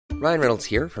Ryan Reynolds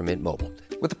here from Mint Mobile.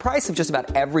 With the price of just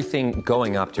about everything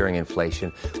going up during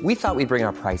inflation, we thought we'd bring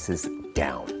our prices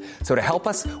down. So to help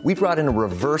us, we brought in a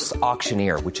reverse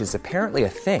auctioneer, which is apparently a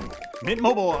thing. Mint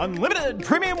Mobile Unlimited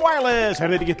Premium Wireless. How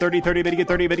to get 30, 30, bit to get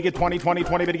 30, bit to get 20, 20,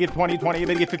 20, bit to get 20, 20,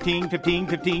 bit to get 15, 15,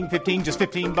 15, 15, just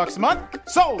 $15 a month?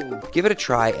 Sold! Give it a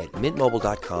try at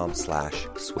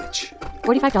mintmobile.com/switch.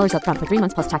 $45 up front for 3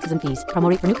 months plus taxes and fees. Promo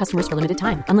rate for new customers for limited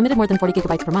time. Unlimited more than 40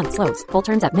 gigabytes per month. Slows full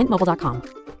terms at mintmobile.com.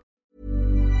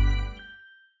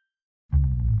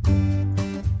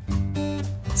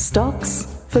 Stocks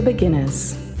for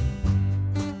Beginners.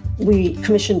 We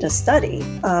commissioned a study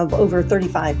of over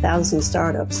 35,000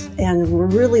 startups, and we're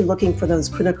really looking for those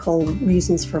critical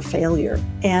reasons for failure.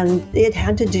 And it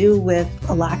had to do with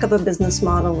a lack of a business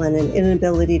model and an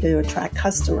inability to attract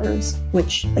customers,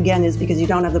 which again is because you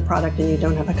don't have the product and you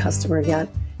don't have a customer yet.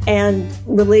 And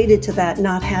related to that,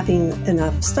 not having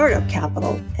enough startup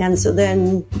capital. And so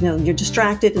then, you're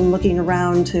distracted and looking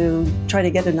around to try to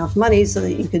get enough money so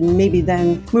that you can maybe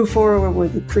then move forward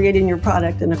with creating your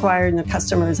product and acquiring the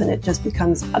customers, and it just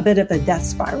becomes a bit of a death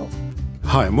spiral.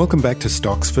 Hi, and welcome back to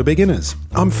Stocks for Beginners.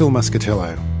 I'm Phil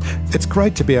Muscatello. It's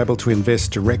great to be able to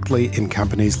invest directly in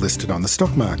companies listed on the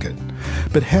stock market.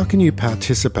 But how can you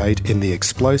participate in the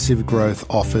explosive growth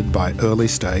offered by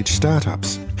early-stage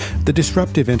startups, the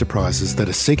disruptive enterprises that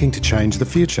are seeking to change the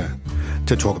future?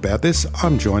 To talk about this,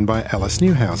 I'm joined by Alice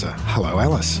Newhouser. Hello,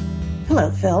 Alice. Hello,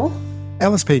 Phil.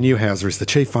 Alice P. Newhouser is the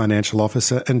Chief Financial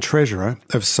Officer and Treasurer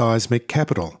of Seismic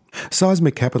Capital.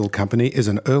 Seismic Capital Company is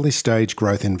an early-stage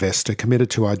growth investor committed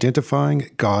to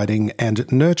identifying, guiding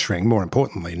and nurturing, more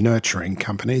importantly, nurturing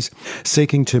companies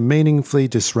seeking to meaningfully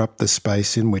disrupt the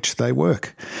space in which they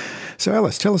work. So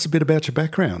Alice, tell us a bit about your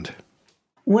background.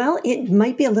 Well, it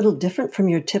might be a little different from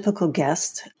your typical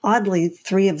guest. Oddly,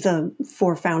 3 of the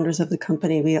 4 founders of the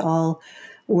company, we all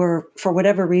were, for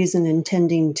whatever reason,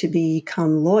 intending to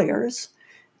become lawyers.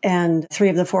 And 3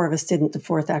 of the 4 of us didn't. The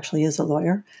 4th actually is a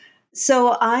lawyer.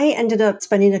 So I ended up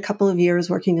spending a couple of years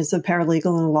working as a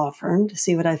paralegal in a law firm to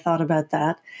see what I thought about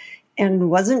that, and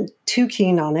wasn't too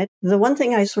keen on it. The one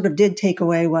thing I sort of did take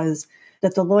away was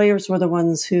that the lawyers were the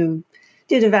ones who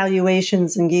did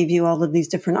evaluations and gave you all of these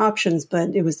different options,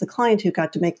 but it was the client who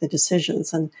got to make the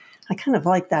decisions. And I kind of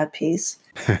like that piece.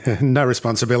 No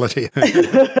responsibility.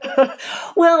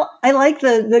 Well, I like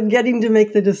the getting to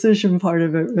make the decision part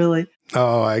of it, really.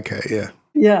 Oh, okay, yeah.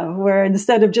 Yeah, where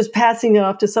instead of just passing it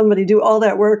off to somebody, do all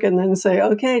that work and then say,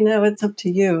 okay, no, it's up to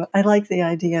you. I like the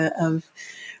idea of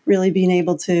really being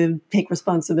able to take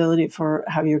responsibility for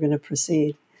how you're going to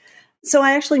proceed. So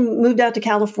I actually moved out to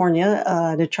California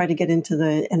to try to get into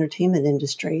the entertainment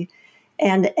industry,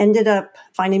 and ended up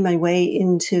finding my way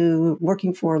into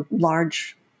working for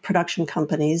large production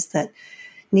companies that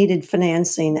needed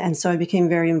financing. And so I became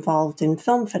very involved in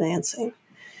film financing.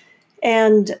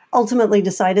 And ultimately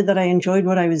decided that I enjoyed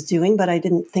what I was doing, but I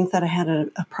didn't think that I had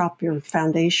a proper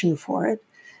foundation for it.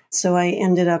 So I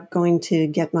ended up going to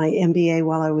get my MBA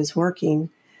while I was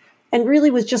working, and really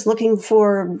was just looking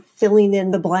for filling in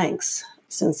the blanks.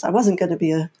 Since I wasn't going to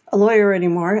be a lawyer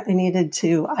anymore, I needed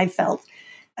to, I felt,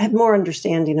 have more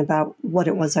understanding about what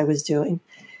it was I was doing.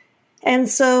 And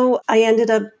so I ended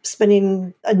up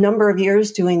spending a number of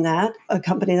years doing that. A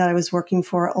company that I was working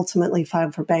for ultimately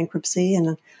filed for bankruptcy,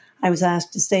 and I was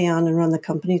asked to stay on and run the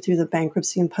company through the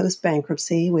bankruptcy and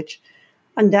post-bankruptcy, which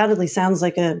undoubtedly sounds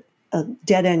like a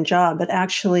dead-end job, but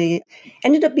actually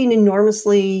ended up being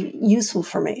enormously useful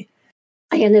for me.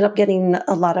 I ended up getting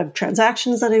a lot of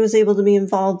transactions that I was able to be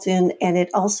involved in, and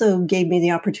it also gave me the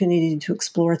opportunity to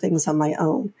explore things on my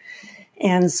own.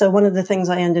 And so one of the things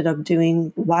I ended up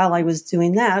doing while I was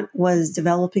doing that was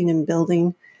developing and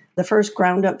building the first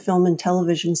ground-up film and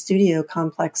television studio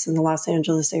complex in the Los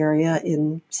Angeles area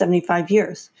in 75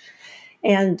 years.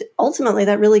 And ultimately,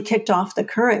 that really kicked off the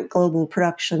current global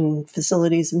production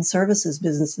facilities and services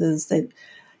businesses that,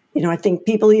 I think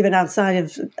people even outside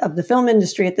of the film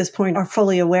industry at this point are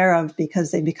fully aware of,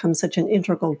 because they become such an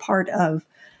integral part of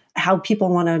how people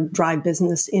want to drive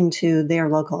business into their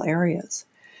local areas.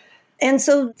 And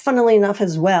so, funnily enough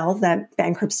as well, that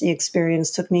bankruptcy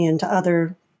experience took me into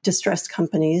other distressed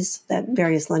companies that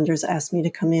various lenders asked me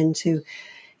to come in to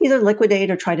either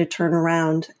liquidate or try to turn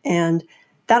around. And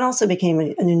that also became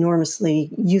an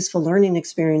enormously useful learning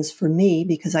experience for me,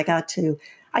 because I got to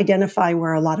identify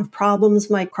where a lot of problems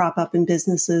might crop up in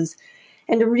businesses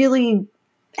and to really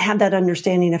have that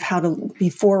understanding of how to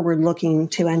be forward-looking,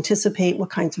 to anticipate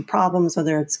what kinds of problems,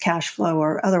 whether it's cash flow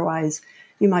or otherwise,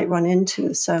 you might run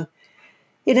into. So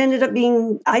it ended up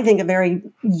being, I think, a very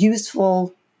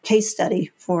useful case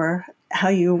study for how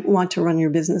you want to run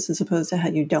your business as opposed to how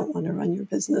you don't want to run your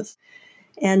business.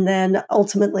 And then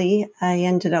ultimately, I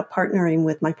ended up partnering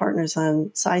with my partners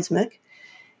on Seismic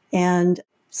and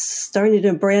started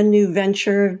a brand new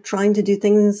venture, trying to do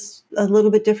things a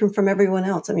little bit different from everyone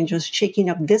else. I mean, just shaking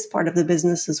up this part of the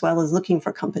business as well as looking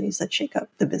for companies that shake up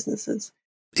the businesses.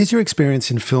 Is your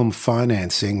experience in film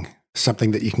financing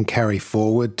something that you can carry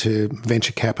forward to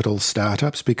venture capital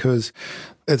startups? Because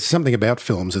it's something about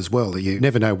films as well. You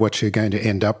never know what you're going to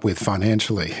end up with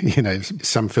financially. You know,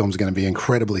 some films are going to be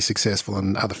incredibly successful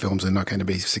and other films are not going to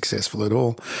be successful at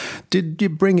all. Did you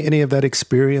bring any of that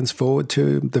experience forward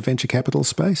to the venture capital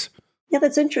space? Yeah,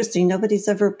 that's interesting. Nobody's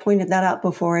ever pointed that out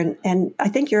before. And I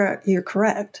think you're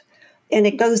correct. And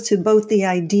it goes to both the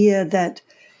idea that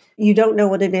you don't know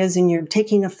what it is and you're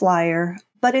taking a flyer,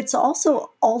 but it's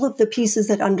also all of the pieces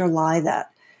that underlie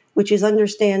that, which is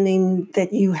understanding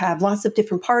that you have lots of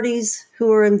different parties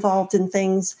who are involved in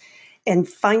things and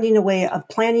finding a way of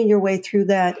planning your way through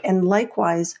that. And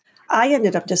likewise, I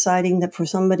ended up deciding that for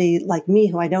somebody like me,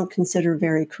 who I don't consider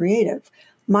very creative,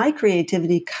 my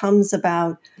creativity comes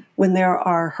about when there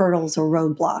are hurdles or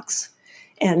roadblocks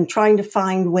and trying to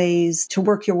find ways to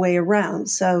work your way around.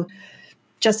 So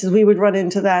just as we would run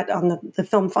into that on the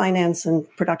film finance and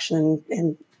production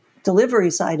and delivery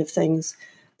side of things,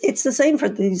 it's the same for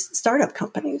these startup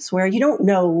companies where you don't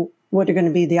know what are going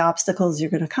to be the obstacles you're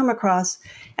going to come across,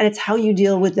 and it's how you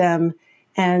deal with them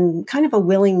and kind of a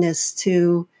willingness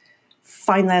to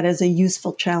find that as a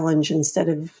useful challenge instead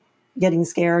of getting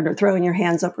scared or throwing your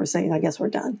hands up or saying, I guess we're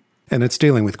done. And it's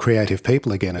dealing with creative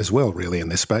people again as well, really, in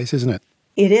this space, isn't it?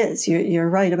 It is. You're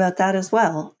right about that as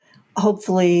well.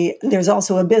 Hopefully, there's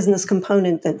also a business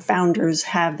component that founders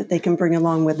have that they can bring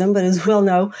along with them. But as we all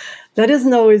know, that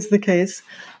isn't always the case.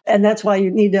 And that's why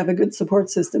you need to have a good support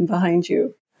system behind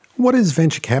you. What is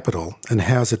venture capital and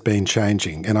how's it been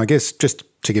changing? And I guess just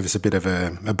to give us a bit of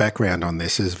a background on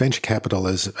this, is venture capital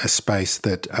is a space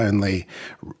that only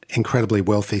incredibly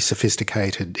wealthy,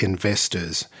 sophisticated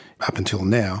investors up until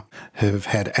now have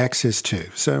had access to.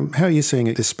 So how are you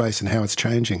seeing this space and how it's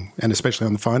changing, and especially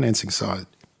on the financing side?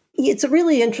 It's a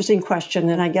really interesting question.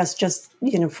 And I guess just,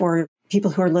 for people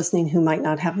who are listening who might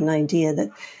not have an idea, that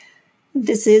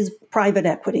this is private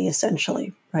equity,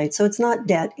 essentially, right? So it's not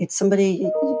debt. It's somebody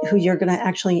who you're going to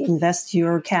actually invest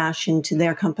your cash into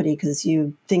their company because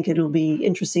you think it'll be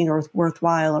interesting or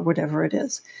worthwhile or whatever it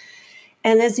is.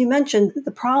 And as you mentioned,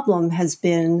 the problem has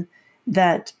been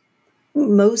that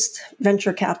most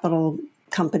venture capital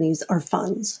companies are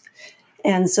funds.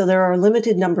 And so there are a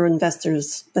limited number of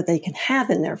investors that they can have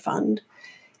in their fund.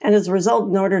 And as a result,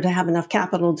 in order to have enough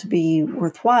capital to be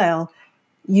worthwhile,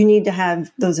 you need to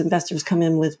have those investors come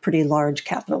in with pretty large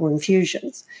capital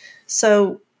infusions.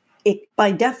 So it,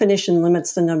 by definition,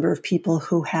 limits the number of people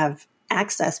who have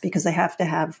access because they have to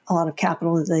have a lot of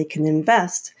capital that they can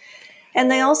invest. And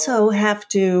they also have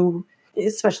to,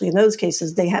 especially in those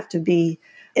cases, they have to be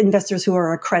investors who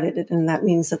are accredited. And that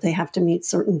means that they have to meet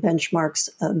certain benchmarks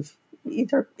of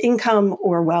either income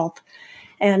or wealth.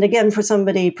 And again, for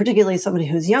somebody, particularly somebody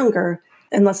who's younger,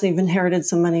 unless they've inherited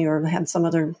some money or had some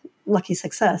other lucky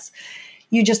success,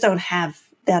 you just don't have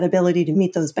that ability to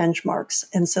meet those benchmarks.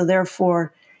 And so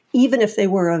therefore, even if they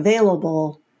were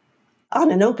available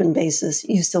on an open basis,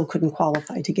 you still couldn't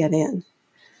qualify to get in.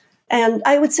 And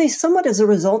I would say somewhat as a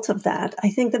result of that, I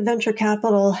think that venture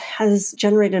capital has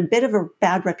generated a bit of a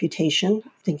bad reputation,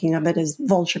 thinking of it as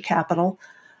vulture capital.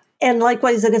 And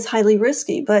likewise, it is highly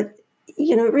risky. But,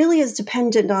 it really is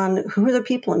dependent on who are the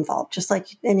people involved, just like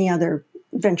any other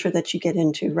venture that you get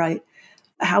into, right?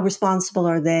 How responsible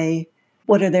are they?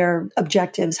 What are their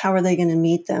objectives? How are they going to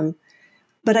meet them?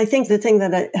 But I think the thing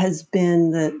that has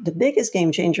been the biggest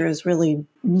game changer is really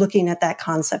looking at that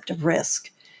concept of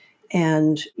risk.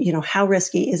 And, how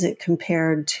risky is it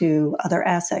compared to other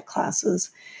asset classes?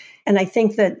 And I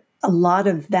think that a lot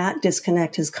of that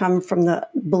disconnect has come from the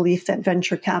belief that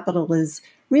venture capital is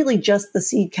really just the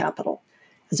seed capital,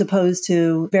 as opposed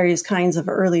to various kinds of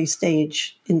early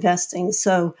stage investing.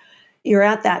 So you're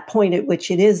at that point at which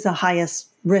it is the highest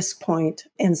risk point.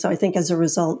 And so I think as a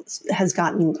result, it has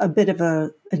gotten a bit of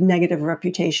a negative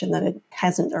reputation that it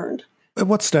hasn't earned. At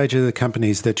what stage are the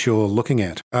companies that you're looking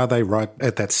at? Are they right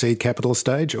at that seed capital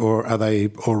stage, or are they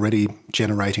already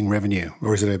generating revenue?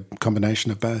 Or is it a combination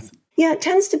of both? Yeah, it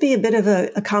tends to be a bit of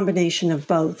a combination of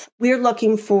both. We're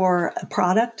looking for a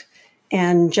product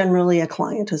and generally a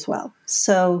client as well.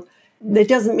 So it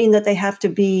doesn't mean that they have to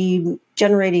be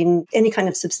generating any kind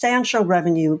of substantial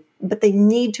revenue, but they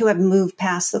need to have moved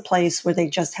past the place where they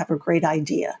just have a great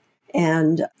idea.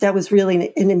 And that was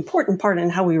really an important part in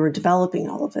how we were developing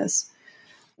all of this.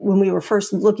 When we were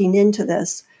first looking into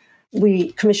this,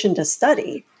 we commissioned a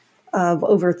study of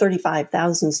over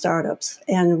 35,000 startups.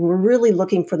 And we're really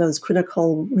looking for those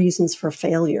critical reasons for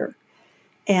failure.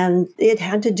 And it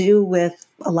had to do with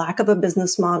a lack of a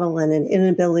business model and an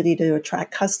inability to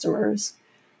attract customers,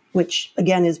 which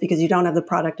again is because you don't have the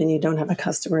product and you don't have a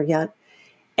customer yet.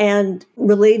 And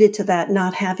related to that,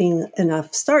 not having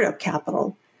enough startup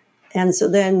capital. And so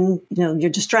then, you're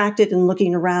distracted and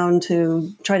looking around to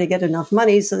try to get enough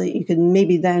money so that you can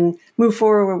maybe then move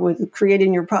forward with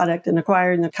creating your product and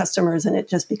acquiring the customers. And it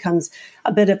just becomes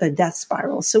a bit of a death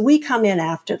spiral. So we come in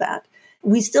after that.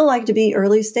 We still like to be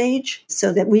early stage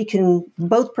so that we can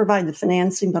both provide the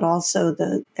financing, but also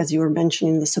as you were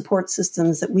mentioning, the support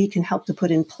systems that we can help to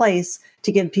put in place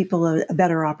to give people a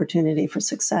better opportunity for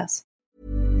success.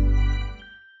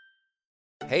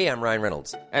 Hey, I'm Ryan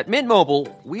Reynolds. At Mint Mobile,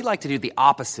 we like to do the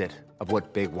opposite of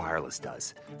what Big Wireless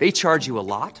does. They charge you a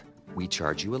lot, we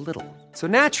charge you a little. So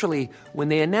naturally, when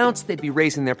they announced they'd be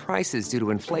raising their prices due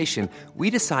to inflation, we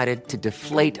decided to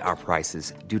deflate our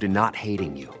prices due to not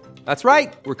hating you. That's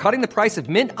right. We're cutting the price of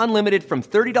Mint Unlimited from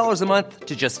 $30 a month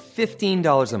to just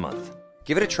 $15 a month.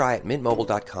 Give it a try at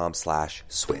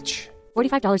mintmobile.com/switch.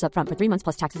 $45 up front for 3 months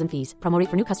plus taxes and fees. Promo rate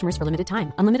for new customers for limited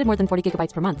time. Unlimited more than 40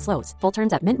 gigabytes per month slows. Full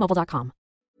terms at mintmobile.com.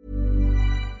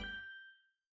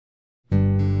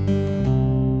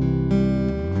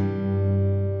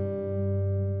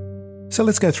 So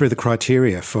let's go through the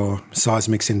criteria for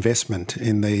Seismic's investment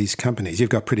in these companies. You've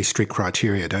got pretty strict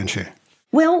criteria, don't you?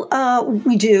 Well,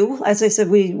 we do. As I said,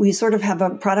 we sort of have a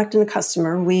product and a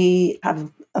customer. We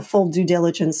have a full due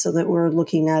diligence so that we're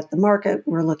looking at the market,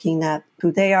 we're looking at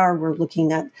who they are, we're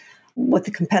looking at what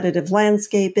the competitive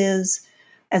landscape is,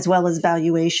 as well as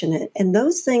valuation. And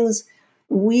those things,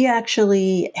 we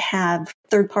actually have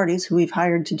third parties who we've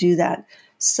hired to do that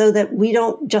so that we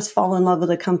don't just fall in love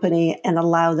with a company and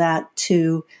allow that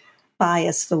to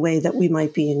bias the way that we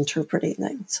might be interpreting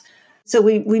things. So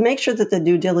we make sure that the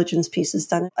due diligence piece is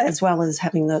done, as well as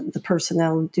having the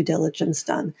personnel due diligence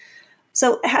done.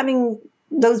 So having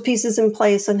those pieces in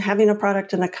place and having a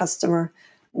product and a customer,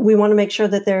 we want to make sure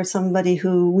that there's somebody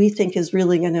who we think is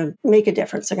really going to make a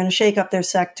difference. They're going to shake up their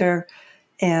sector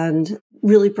and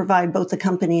really provide both the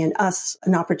company and us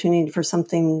an opportunity for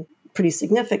something pretty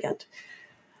significant.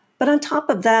 But on top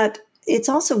of that, it's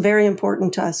also very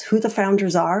important to us who the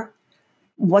founders are,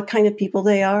 what kind of people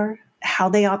they are, how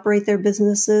they operate their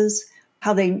businesses,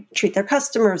 how they treat their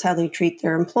customers, how they treat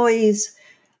their employees.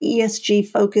 ESG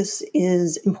focus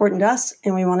is important to us,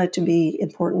 and we want it to be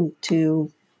important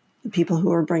to the people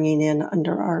who are bringing in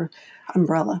under our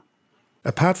umbrella.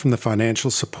 Apart from the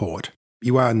financial support,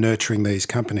 you are nurturing these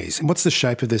companies. What's the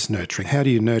shape of this nurturing? How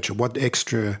do you nurture? What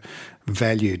extra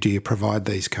value do you provide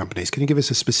these companies? Can you give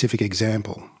us a specific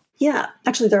example? Yeah,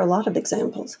 actually, there are a lot of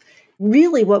examples.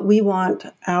 Really, what we want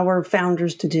our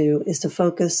founders to do is to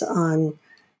focus on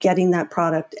getting that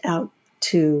product out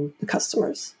to the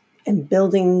customers and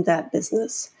building that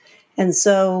business. And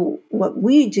so what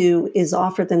we do is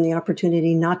offer them the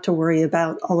opportunity not to worry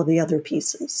about all of the other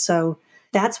pieces. So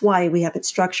that's why we have it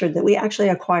structured that we actually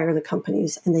acquire the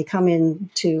companies and they come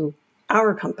into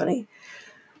our company.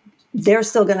 They're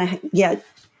still going to get,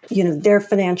 their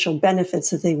financial benefits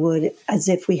that they would as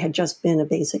if we had just been a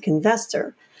basic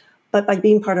investor. But by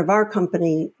being part of our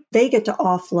company, they get to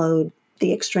offload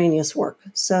the extraneous work.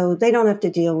 So they don't have to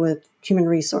deal with human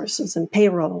resources and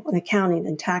payroll and accounting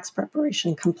and tax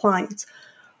preparation and compliance.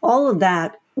 All of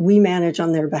that we manage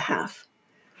on their behalf.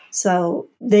 So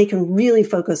they can really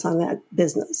focus on that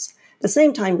business. At the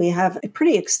same time, we have a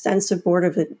pretty extensive board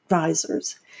of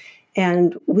advisors.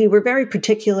 And we were very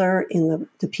particular in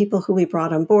the people who we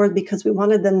brought on board because we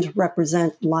wanted them to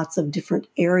represent lots of different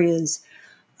areas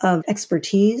of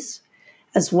expertise,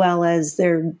 as well as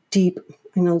their deep,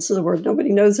 I know this is a word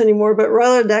nobody knows anymore, but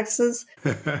Rolodexes,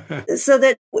 so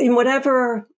that in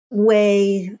whatever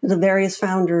way the various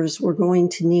founders were going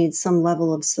to need some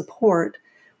level of support,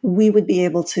 we would be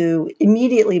able to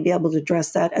immediately be able to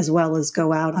address that as well as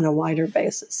go out on a wider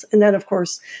basis. And then, of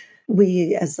course,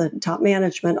 we as the top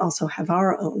management also have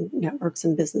our own networks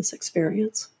and business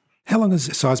experience. How long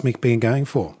has Seismic been going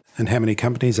for? And how many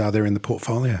companies are there in the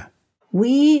portfolio?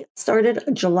 We started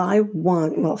July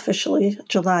 1, officially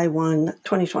July 1,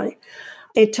 2020.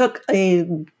 It took a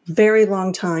very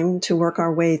long time to work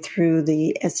our way through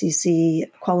the SEC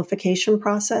qualification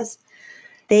process.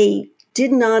 They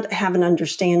did not have an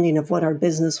understanding of what our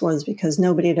business was because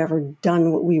nobody had ever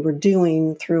done what we were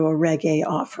doing through a Reg A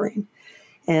offering.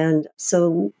 And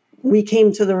so we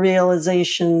came to the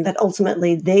realization that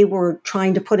ultimately they were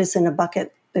trying to put us in a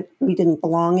bucket that we didn't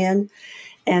belong in.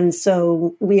 And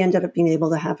so we ended up being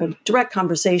able to have a direct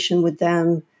conversation with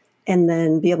them and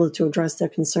then be able to address their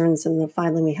concerns in the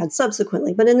filing we had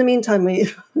subsequently. But in the meantime, we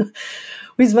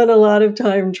spent a lot of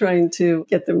time trying to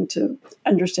get them to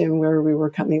understand where we were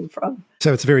coming from.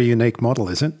 So it's a very unique model,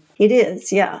 is it? It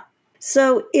is, yeah.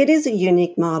 So it is a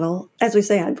unique model. As we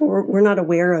say, we're not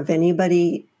aware of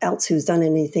anybody else who's done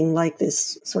anything like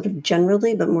this sort of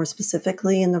generally, but more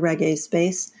specifically in the Reg A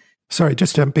space. Sorry,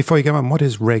 just before you go on, what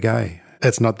is Reg A?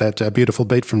 It's not that beautiful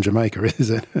beat from Jamaica, is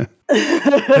it?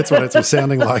 That's what it's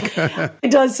sounding like.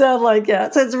 It does sound like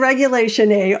that. So it's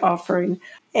Regulation A offering.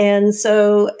 And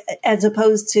so as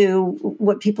opposed to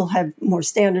what people have more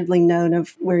standardly known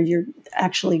of where you're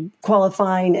actually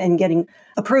qualifying and getting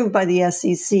approved by the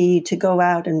SEC to go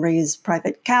out and raise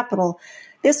private capital,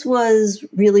 this was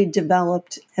really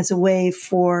developed as a way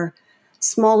for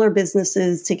smaller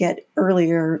businesses to get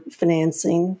earlier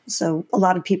financing. So a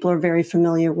lot of people are very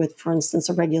familiar with, for instance,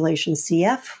 a Regulation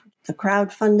CF, the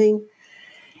crowdfunding,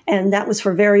 and that was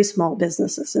for very small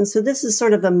businesses. And so this is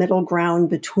sort of a middle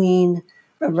ground between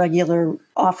a regular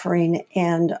offering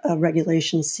and a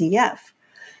Regulation CF.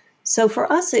 So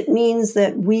for us, it means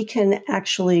that we can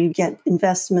actually get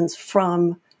investments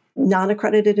from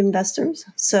non-accredited investors.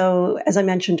 So as I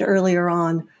mentioned earlier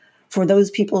on, for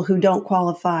those people who don't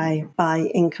qualify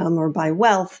by income or by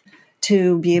wealth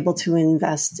to be able to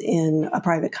invest in a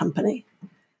private company.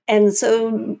 And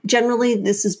so generally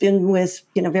this has been with,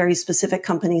 very specific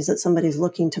companies that somebody's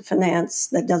looking to finance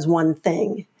that does one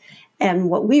thing. And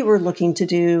what we were looking to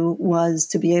do was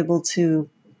to be able to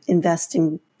invest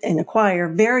in and acquire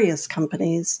various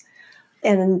companies.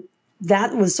 And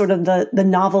that was sort of the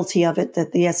novelty of it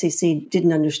that the SEC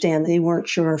didn't understand. They weren't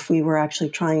sure if we were actually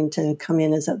trying to come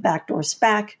in as a backdoor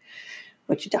SPAC,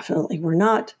 which definitely we're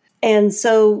not. And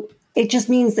so it just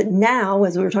means that now,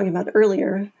 as we were talking about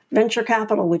earlier, venture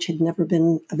capital, which had never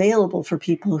been available for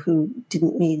people who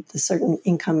didn't meet the certain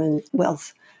income and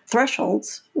wealth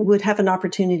thresholds, would have an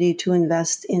opportunity to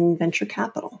invest in venture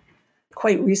capital.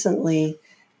 Quite recently,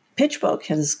 PitchBook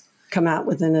has come out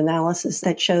with an analysis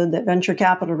that showed that venture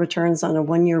capital returns on a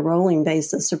one-year rolling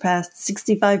basis surpassed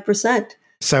 65%.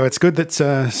 So it's good that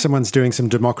someone's doing some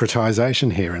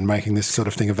democratization here and making this sort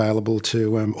of thing available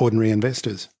to ordinary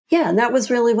investors. Yeah, and that was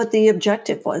really what the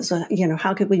objective was.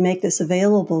 How could we make this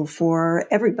available for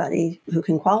everybody who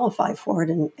can qualify for it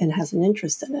and has an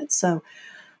interest in it? So,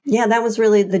 yeah, that was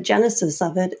really the genesis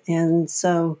of it. And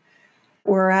so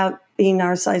we're out being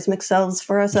our seismic selves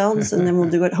for ourselves, and then we'll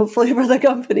do it hopefully for the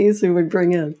companies who would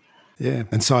bring in. Yeah,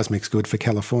 and seismic's good for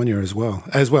California as well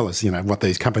as, what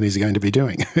these companies are going to be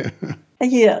doing.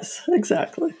 Yes,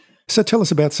 exactly. So tell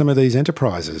us about some of these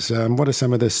enterprises. What are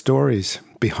some of the stories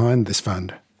behind this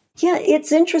fund? Yeah,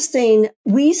 it's interesting.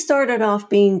 We started off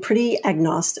being pretty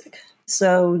agnostic.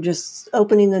 So just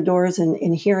opening the doors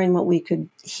and hearing what we could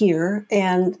hear.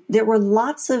 And there were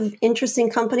lots of interesting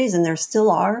companies, and there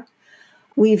still are.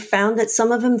 We've found that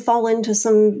some of them fall into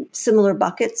some similar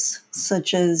buckets,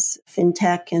 such as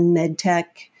fintech and medtech,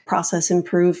 process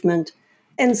improvement,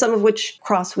 and some of which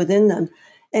cross within them.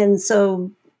 And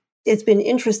so it's been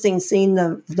interesting seeing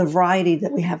the variety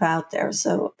that we have out there.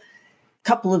 So a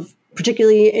couple of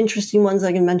particularly interesting ones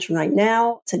I can mention right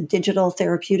now. It's a digital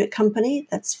therapeutic company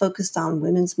that's focused on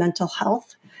women's mental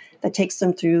health that takes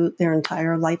them through their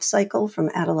entire life cycle from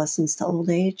adolescence to old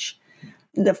age.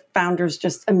 The founder's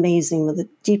just amazing with a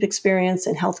deep experience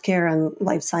in healthcare and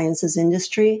life sciences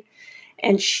industry.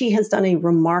 And she has done a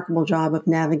remarkable job of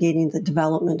navigating the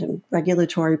development and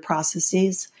regulatory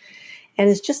processes. And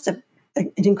is just an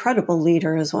incredible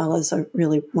leader as well as a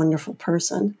really wonderful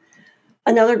person.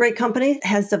 Another great company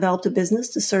has developed a business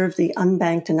to serve the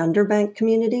unbanked and underbanked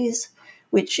communities,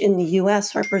 which in the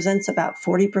U.S. represents about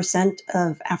 40%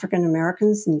 of African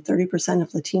Americans and 30%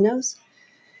 of Latinos.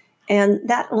 And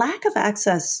that lack of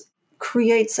access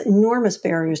creates enormous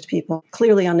barriers to people,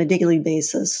 clearly on a daily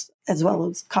basis, as well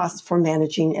as costs for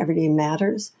managing everyday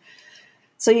matters.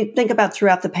 So you think about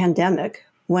throughout the pandemic,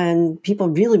 when people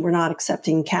really were not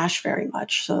accepting cash very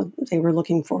much. So they were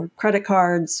looking for credit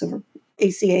cards or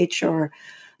ACH or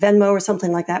Venmo or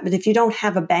something like that. But if you don't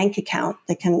have a bank account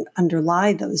that can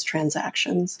underlie those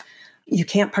transactions, you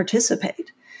can't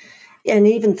participate. And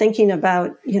even thinking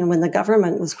about, when the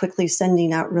government was quickly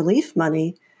sending out relief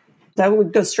money, that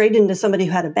would go straight into somebody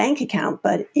who had a bank account.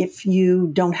 But if you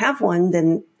don't have one,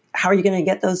 then how are you going to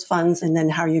get those funds? And then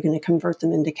how are you going to convert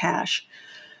them into cash?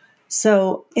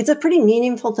 So it's a pretty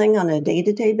meaningful thing on a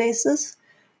day-to-day basis,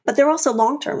 but there are also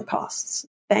long-term costs.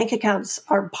 Bank accounts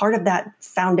are part of that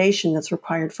foundation that's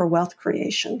required for wealth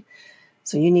creation.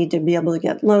 So you need to be able to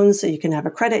get loans so you can have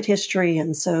a credit history.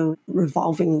 And so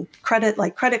revolving credit,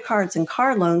 like credit cards and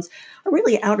car loans, are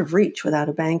really out of reach without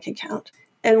a bank account.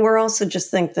 And we're also just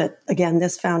think that, again,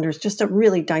 this founder is just a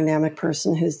really dynamic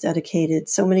person who's dedicated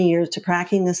so many years to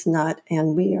cracking this nut,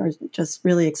 and we are just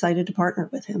really excited to partner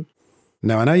with him.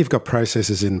 Now, I know you've got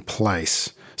processes in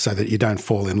place so that you don't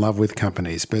fall in love with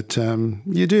companies, but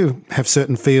you do have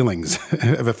certain feelings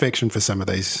of affection for some of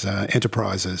these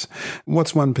enterprises.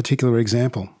 What's one particular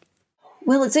example?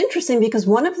 Well, it's interesting because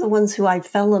one of the ones who I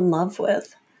fell in love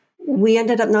with, we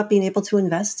ended up not being able to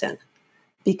invest in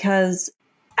because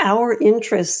our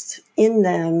interest in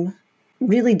them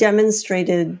really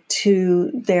demonstrated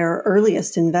to their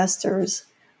earliest investors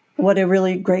what a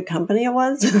really great company it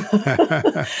was.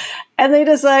 And they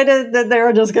decided that they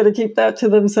were just going to keep that to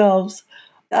themselves.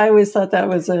 I always thought that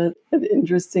was an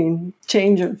interesting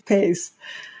change of pace.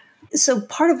 So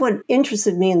part of what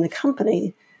interested me in the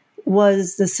company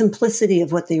was the simplicity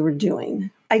of what they were doing.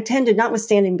 I tended,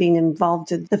 notwithstanding being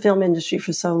involved in the film industry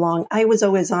for so long, I was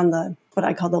always on the what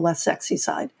I call the less sexy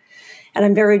side. And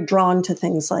I'm very drawn to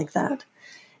things like that.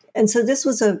 And so this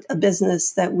was a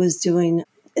business that was doing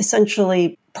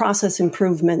essentially process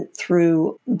improvement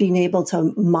through being able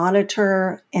to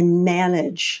monitor and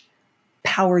manage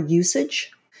power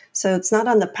usage. So it's not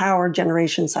on the power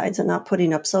generation side, so not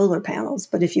putting up solar panels.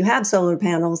 But if you have solar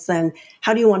panels, then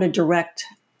how do you want to direct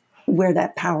where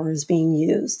that power is being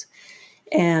used?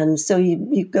 And so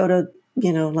you go to,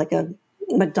 like a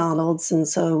McDonald's. And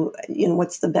so,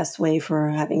 what's the best way for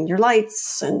having your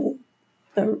lights and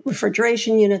the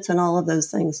refrigeration units and all of those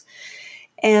things?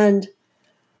 And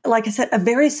like I said, a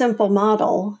very simple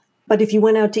model. But if you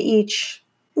went out to each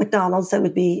McDonald's, that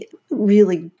would be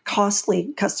really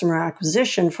costly customer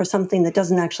acquisition for something that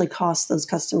doesn't actually cost those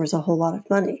customers a whole lot of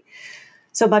money.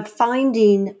 So by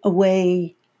finding a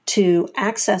way to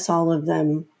access all of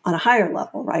them on a higher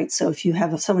level, right? So if you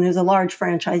have someone who's a large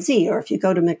franchisee, or if you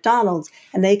go to McDonald's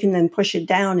and they can then push it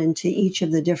down into each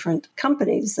of the different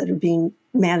companies that are being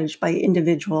managed by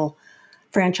individual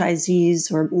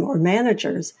franchisees or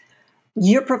managers,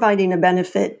 you're providing a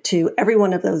benefit to every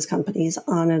one of those companies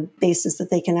on a basis that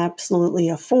they can absolutely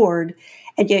afford,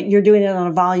 and yet you're doing it on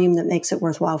a volume that makes it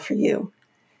worthwhile for you.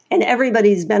 And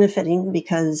everybody's benefiting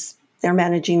because they're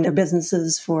managing their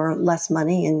businesses for less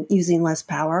money and using less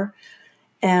power.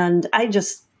 And I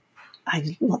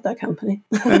love that company.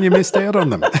 And you missed out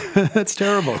on them. That's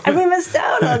terrible. And we missed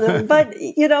out on them. But,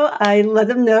 I let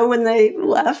them know when they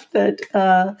left that,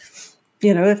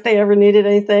 if they ever needed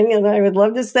anything, and I would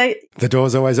love to stay. The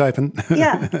door's always open.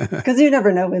 Yeah, because you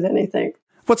never know with anything.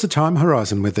 What's the time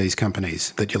horizon with these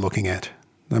companies that you're looking at?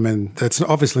 I mean, that's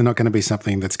obviously not going to be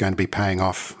something that's going to be paying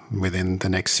off within the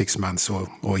next 6 months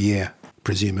or year,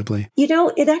 presumably.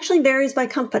 It actually varies by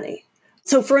company.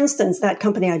 So, for instance, that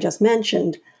company I just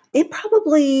mentioned, it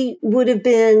probably would have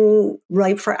been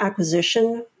ripe for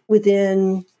acquisition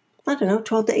within,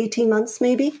 12 to 18 months,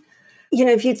 maybe.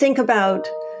 If you think about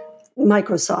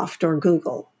Microsoft or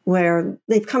Google, where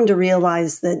they've come to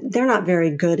realize that they're not very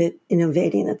good at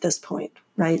innovating at this point,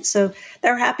 right? So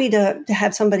they're happy to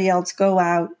have somebody else go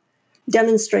out,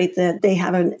 demonstrate that they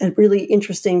have a really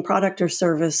interesting product or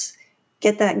service,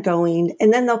 get that going,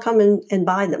 and then they'll come and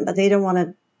buy them. But they don't want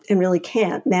to and really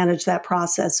can't manage that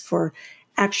process for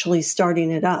actually starting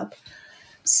it up.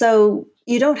 So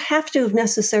you don't have to have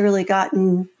necessarily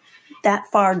gotten that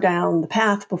far down the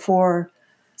path before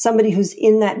somebody who's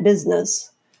in that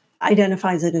business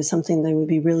identifies it as something that would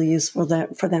be really useful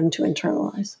for them to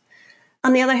internalize.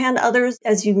 On the other hand, others,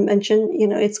 as you mentioned,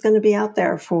 it's going to be out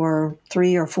there for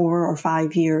 3 or 4 or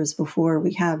 5 years before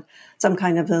we have some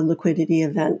kind of a liquidity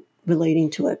event relating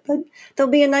to it. But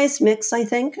there'll be a nice mix, I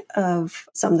think, of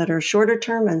some that are shorter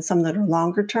term and some that are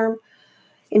longer term.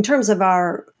 In terms of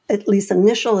our, at least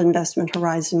initial investment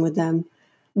horizon with them,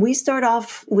 we start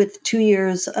off with 2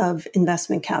 years of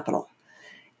investment capital.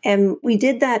 And we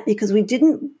did that because we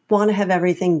didn't want to have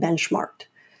everything benchmarked,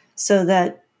 so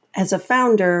that as a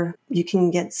founder, you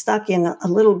can get stuck in a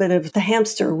little bit of the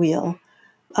hamster wheel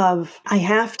of, I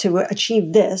have to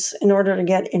achieve this in order to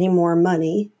get any more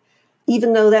money,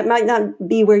 even though that might not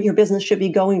be where your business should be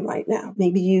going right now.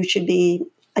 Maybe you should be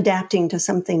adapting to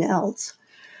something else,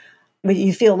 but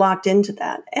you feel locked into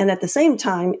that. And at the same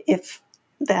time, if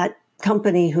that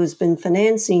company who's been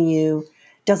financing you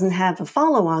doesn't have a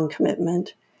follow-on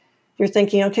commitment, you're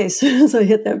thinking, okay, as soon as I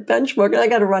hit that benchmark, I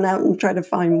got to run out and try to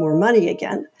find more money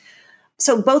again.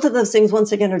 So both of those things,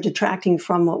 once again, are detracting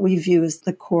from what we view as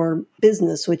the core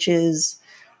business, which is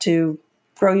to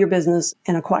grow your business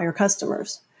and acquire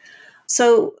customers.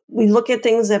 So we look at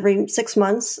things every 6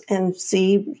 months and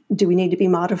see, do we need to be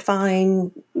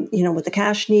modifying, what the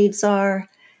cash needs are,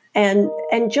 and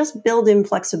just build in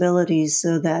flexibilities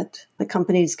so that the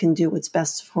companies can do what's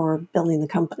best for building the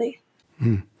company.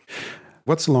 Mm.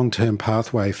 What's the long-term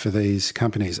pathway for these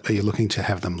companies? Are you looking to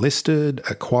have them listed,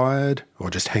 acquired,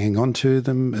 or just hanging on to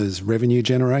them as revenue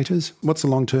generators? What's the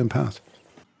long-term path?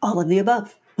 All of the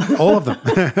above. All of them.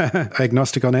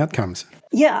 Agnostic on outcomes.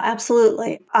 Yeah,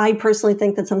 absolutely. I personally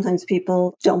think that sometimes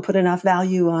people don't put enough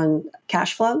value on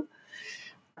cash flow,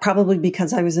 probably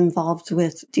because I was involved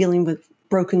with dealing with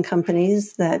broken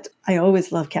companies that I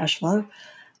always love cash flow.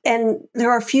 And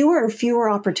there are fewer and fewer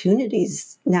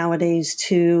opportunities nowadays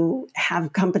to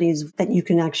have companies that you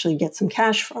can actually get some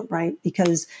cash from, right?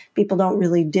 Because people don't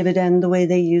really dividend the way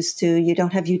they used to. You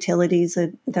don't have utilities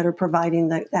that are providing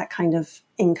that kind of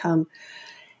income.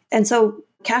 And so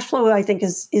cash flow, I think,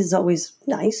 is always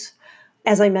nice.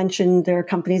 As I mentioned, there are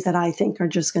companies that I think are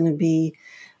just going to be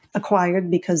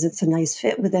acquired because it's a nice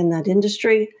fit within that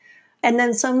industry. And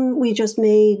then some we just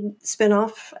may spin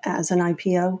off as an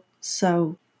IPO.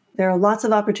 So there are lots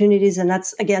of opportunities. And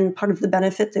that's, again, part of the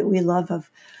benefit that we love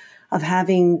of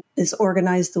having this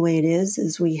organized the way it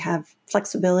is we have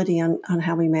flexibility on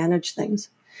how we manage things.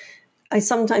 I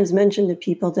sometimes mention to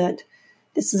people that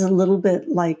this is a little bit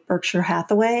like Berkshire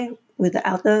Hathaway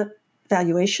without the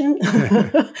valuation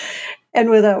and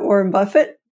without Warren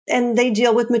Buffett. And they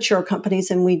deal with mature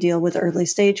companies and we deal with early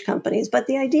stage companies. But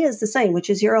the idea is the same, which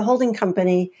is you're a holding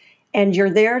company and you're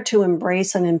there to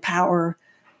embrace and empower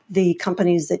the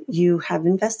companies that you have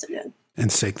invested in. And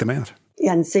seek them out.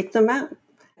 Yeah, and seek them out.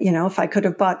 You know, if I could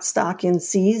have bought stock in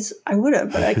Seas, I would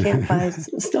have, but I can't buy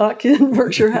stock in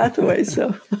Berkshire Hathaway.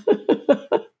 So.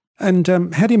 And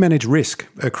how do you manage risk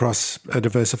across a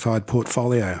diversified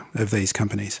portfolio of these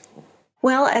companies?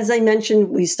 Well, as I mentioned,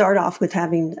 we start off with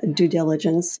having due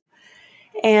diligence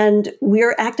and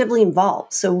we're actively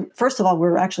involved. So first of all,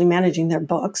 we're actually managing their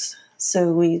books.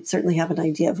 So we certainly have an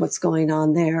idea of what's going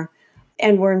on there.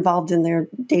 And we're involved in their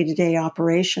day-to-day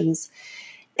operations.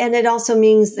 And it also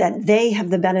means that they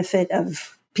have the benefit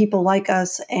of people like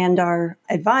us and our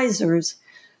advisors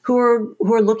who are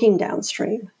looking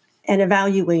downstream and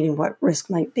evaluating what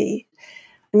risk might be.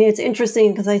 I mean, it's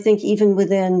interesting because I think even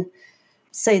within,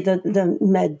 say, the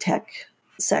med tech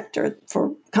sector,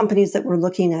 for companies that we're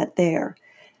looking at there,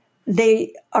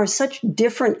 they are such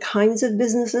different kinds of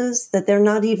businesses that they're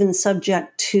not even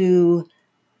subject to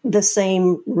the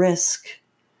same risk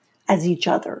as each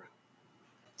other.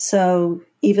 So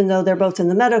even though they're both in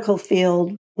the medical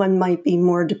field, one might be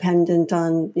more dependent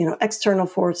on, external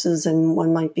forces and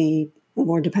one might be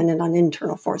more dependent on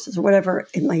internal forces or whatever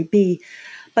it might be.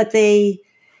 But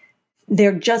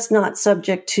they're just not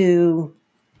subject to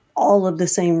all of the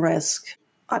same risk.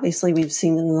 Obviously, we've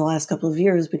seen in the last couple of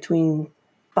years between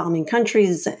bombing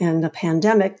countries and a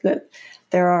pandemic that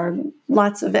there are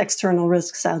lots of external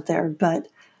risks out there. But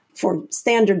for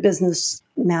standard business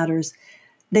matters,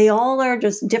 they all are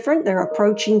just different. They're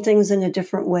approaching things in a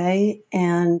different way.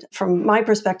 And from my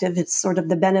perspective, it's sort of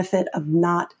the benefit of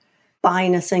not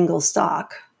buying a single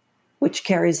stock, which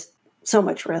carries so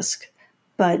much risk.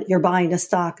 But you're buying a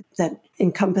stock that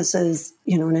encompasses,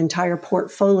 an entire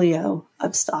portfolio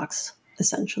of stocks,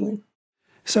 essentially.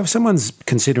 So if someone's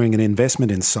considering an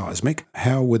investment in Seismic,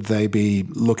 how would they be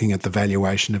looking at the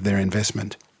valuation of their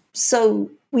investment? So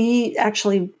we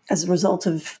actually, as a result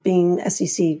of being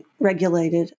SEC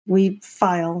regulated, we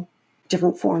file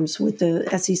different forms with the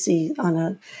SEC on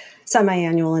a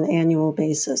semi-annual and annual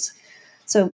basis.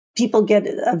 So people get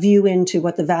a view into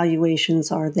what the valuations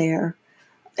are there.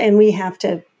 And we have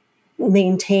to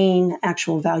maintain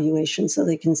actual valuations so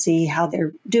they can see how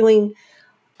they're doing.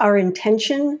 Our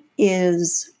intention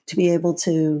is to be able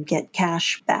to get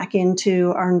cash back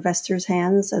into our investors'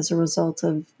 hands as a result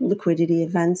of liquidity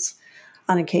events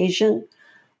on occasion.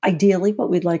 Ideally, what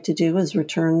we'd like to do is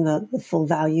return the full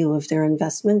value of their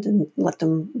investment and let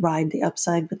them ride the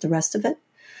upside with the rest of it.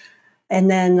 And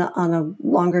then on a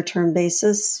longer term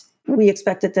basis, we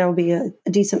expect that there will be a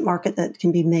decent market that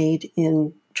can be made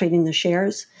in trading the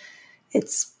shares.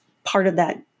 It's part of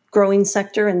that growing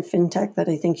sector in fintech that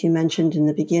I think you mentioned in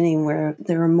the beginning, where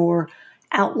there are more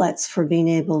outlets for being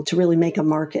able to really make a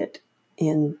market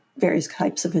in various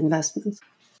types of investments.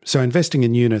 So investing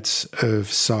in units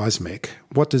of Seismic,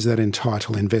 what does that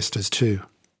entitle investors to?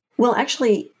 Well,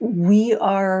 actually, we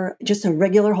are just a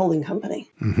regular holding company.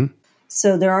 Mm-hmm.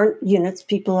 So there aren't units.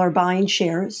 People are buying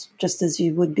shares, just as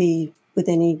you would be with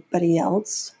anybody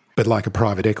else. But like a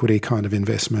private equity kind of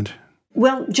investment?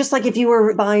 Well, just like if you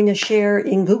were buying a share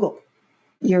in Google.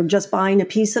 You're just buying a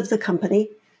piece of the company.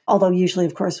 Although usually,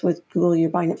 of course, with Google, you're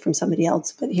buying it from somebody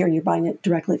else. But here you're buying it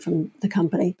directly from the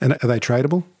company. And are they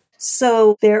tradable?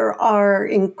 So there are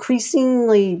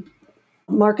increasingly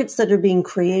markets that are being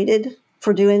created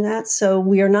for doing that. So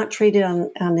we are not traded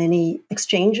on any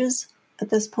exchanges at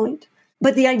this point.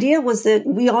 But the idea was that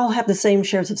we all have the same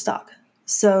shares of stock.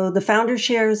 So the founder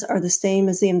shares are the same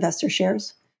as the investor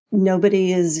shares.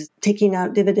 Nobody is taking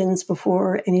out dividends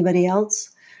before anybody else.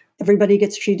 Everybody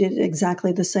gets treated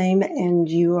exactly the same, and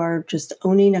you are just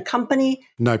owning a company.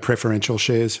 No preferential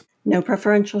shares? No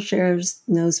preferential shares,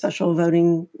 no special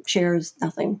voting shares,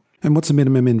 nothing. And what's the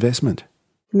minimum investment?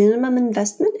 Minimum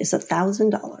investment is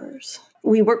 $1,000.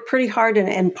 We worked pretty hard,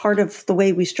 and part of the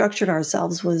way we structured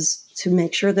ourselves was to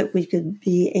make sure that we could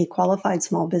be a qualified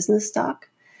small business stock.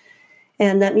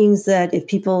 And that means that if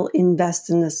people invest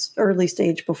in this early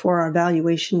stage before our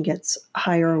valuation gets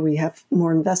higher, we have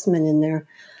more investment in there,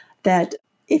 that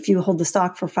if you hold the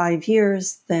stock for 5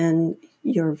 years, then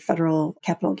your federal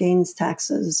capital gains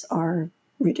taxes are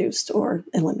reduced or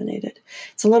eliminated.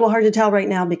 It's a little hard to tell right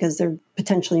now because they're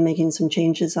potentially making some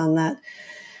changes on that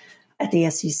at the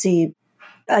SEC.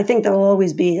 I think there will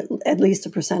always be at least a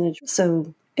percentage.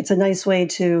 So it's a nice way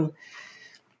to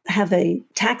have a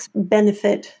tax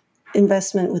benefit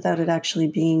investment without it actually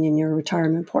being in your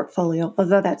retirement portfolio,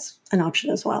 although that's an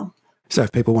option as well. So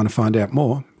if people want to find out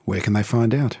more, where can they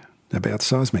find out about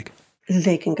Seismic?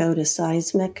 They can go to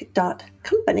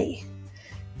seismic.company.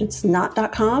 It's not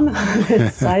 .com,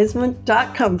 it's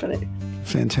seismic.company.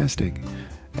 Fantastic.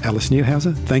 Alice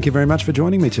Newhouser, thank you very much for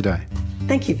joining me today.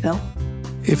 Thank you, Phil.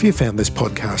 If you found this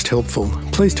podcast helpful,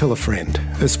 please tell a friend,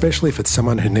 especially if it's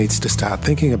someone who needs to start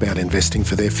thinking about investing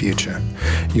for their future.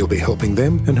 You'll be helping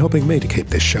them and helping me to keep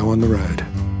this show on the road.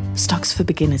 Stocks for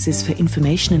Beginners is for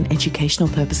information and educational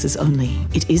purposes only.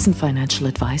 It isn't financial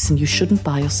advice, and you shouldn't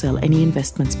buy or sell any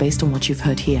investments based on what you've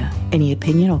heard here. Any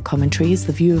opinion or commentary is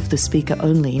the view of the speaker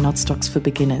only, not Stocks for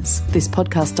Beginners. This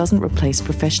podcast doesn't replace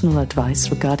professional advice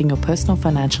regarding your personal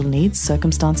financial needs,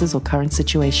 circumstances, or current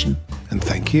situation. And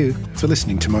thank you for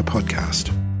listening to my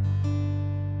podcast.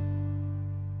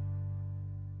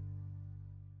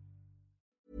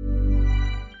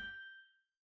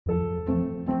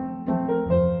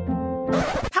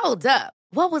 Hold up.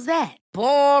 What was that?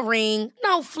 Boring.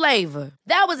 No flavor.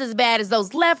 That was as bad as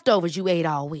those leftovers you ate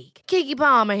all week. Keke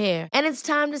Palmer here, and it's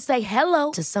time to say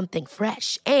hello to something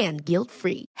fresh and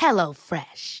guilt-free.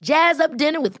 HelloFresh. Jazz up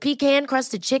dinner with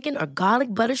pecan-crusted chicken or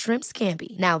garlic butter shrimp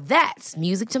scampi. Now that's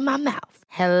music to my mouth.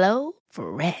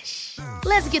 HelloFresh.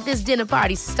 Let's get this dinner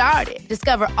party started.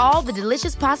 Discover all the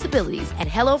delicious possibilities at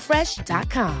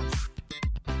HelloFresh.com.